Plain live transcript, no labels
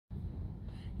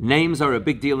Names are a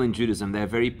big deal in Judaism. They're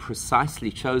very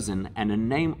precisely chosen, and a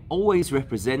name always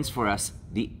represents for us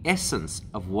the essence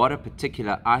of what a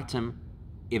particular item,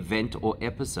 event, or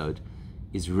episode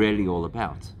is really all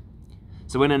about.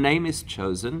 So when a name is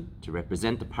chosen to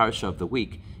represent the Parsha of the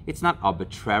week, it's not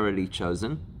arbitrarily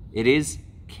chosen, it is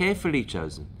carefully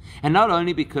chosen. And not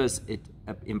only because it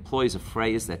employs a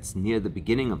phrase that's near the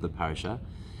beginning of the Parsha,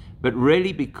 but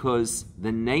really because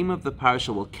the name of the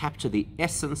Parsha will capture the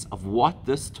essence of what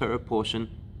this Torah portion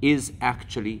is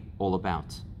actually all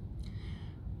about.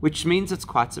 Which means it's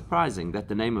quite surprising that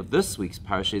the name of this week's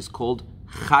Parsha is called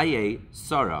Chaye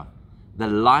Sarah, the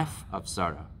life of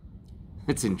Sarah.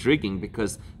 It's intriguing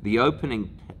because the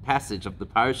opening passage of the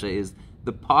Parsha is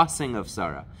the passing of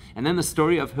Sarah, and then the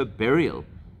story of her burial.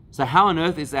 So how on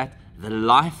earth is that the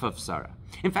life of Sarah?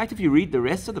 In fact, if you read the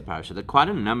rest of the Parsha, there are quite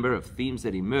a number of themes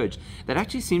that emerge that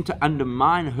actually seem to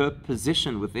undermine her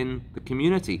position within the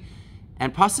community,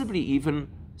 and possibly even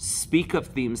speak of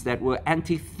themes that were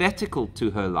antithetical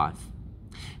to her life.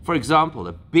 For example,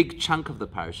 a big chunk of the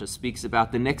Parsha speaks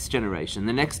about the next generation,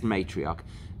 the next matriarch,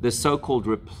 the so-called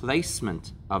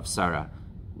replacement of Sarah,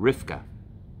 Rivka.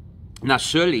 Now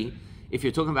surely, if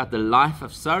you're talking about the life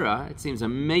of Sarah, it seems a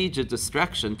major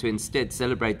distraction to instead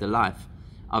celebrate the life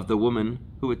of the woman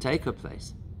who would take her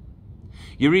place.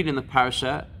 You read in the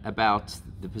Parsha about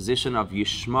the position of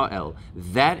Yishmael,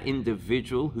 that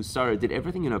individual who Sarah did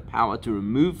everything in her power to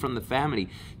remove from the family,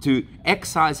 to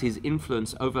excise his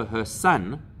influence over her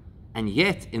son, and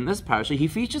yet in this Parsha he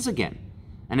features again.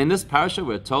 And in this Parsha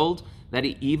we're told that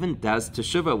he even does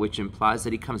teshuvah, which implies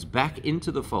that he comes back into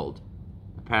the fold.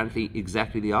 Apparently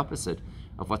exactly the opposite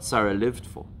of what Sarah lived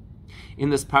for. In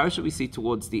this Parsha we see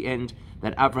towards the end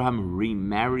that Abraham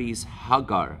remarries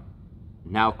Hagar,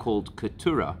 now called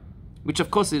Keturah, which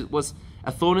of course was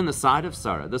a thorn in the side of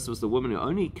Sarah. This was the woman who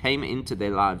only came into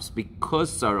their lives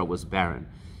because Sarah was barren,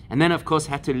 and then of course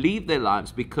had to leave their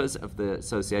lives because of the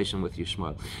association with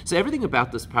Yishmael. So everything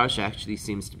about this Parsha actually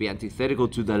seems to be antithetical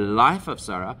to the life of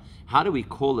Sarah. How do we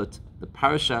call it the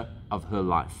Parsha of her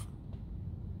life?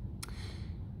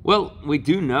 Well, we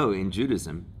do know in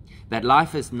Judaism that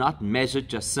life is not measured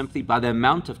just simply by the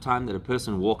amount of time that a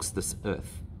person walks this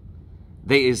earth.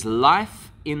 There is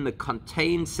life in the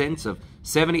contained sense of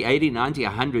 70, 80, 90,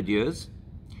 100 years.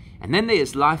 And then there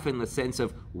is life in the sense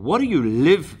of what do you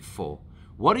live for?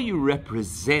 What do you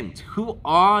represent? Who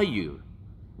are you?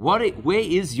 Where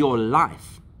is your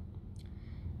life?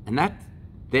 And that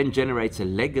then generates a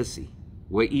legacy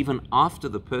where even after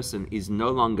the person is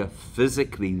no longer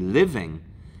physically living,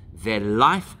 their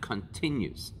life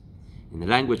continues. In the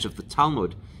language of the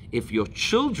Talmud, if your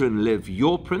children live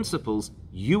your principles,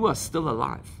 you are still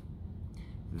alive.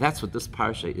 That's what this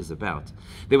Parsha is about.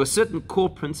 There were certain core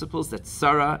principles that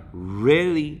Sarah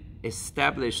really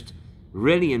established,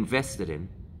 really invested in.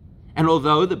 And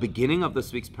although the beginning of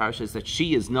this week's Parsha is that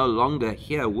she is no longer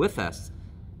here with us,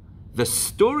 the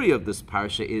story of this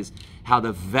Parsha is how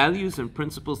the values and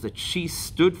principles that she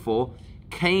stood for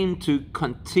came to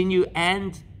continue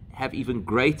and have even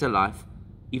greater life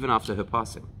even after her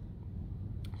passing.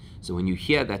 So when you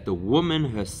hear that the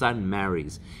woman her son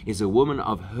marries is a woman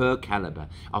of her caliber,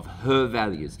 of her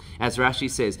values, as Rashi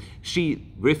says,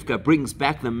 Rivka, brings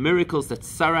back the miracles that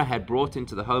Sarah had brought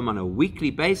into the home on a weekly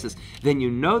basis, then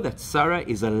you know that Sarah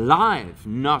is alive,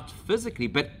 not physically,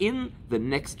 but in the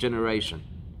next generation.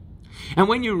 And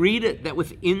when you read it, that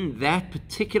within that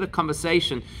particular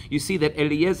conversation, you see that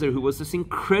Eliezer, who was this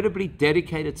incredibly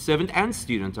dedicated servant and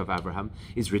student of Abraham,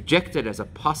 is rejected as a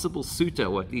possible suitor,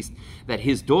 or at least that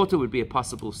his daughter would be a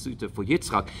possible suitor for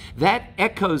Yitzchak. That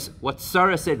echoes what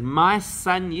Sarah said, my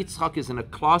son Yitzchak is in a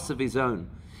class of his own.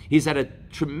 He's at a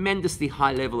tremendously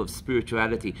high level of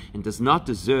spirituality and does not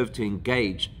deserve to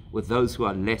engage with those who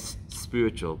are less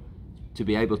spiritual to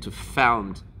be able to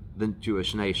found the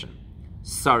Jewish nation.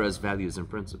 Sarah's values and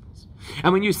principles.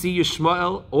 And when you see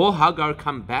Yishmael or Hagar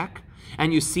come back,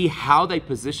 and you see how they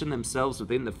position themselves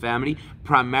within the family,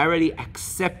 primarily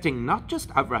accepting not just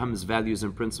Abraham's values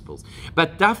and principles,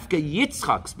 but Dafka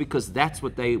Yitzchak's, because that's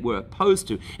what they were opposed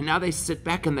to. And now they sit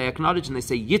back and they acknowledge and they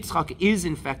say Yitzchak is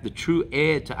in fact the true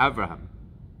heir to Abraham.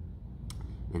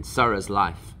 And Sarah's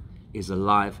life is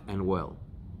alive and well.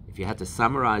 If you had to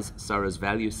summarize Sarah's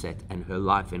value set and her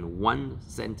life in one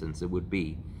sentence, it would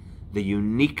be the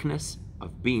uniqueness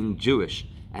of being Jewish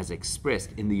as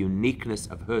expressed in the uniqueness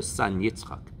of her son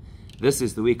Yitzchak. This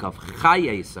is the week of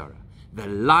Chaye Sarah, the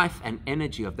life and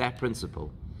energy of that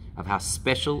principle of how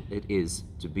special it is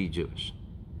to be Jewish.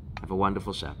 Have a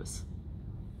wonderful Shabbos.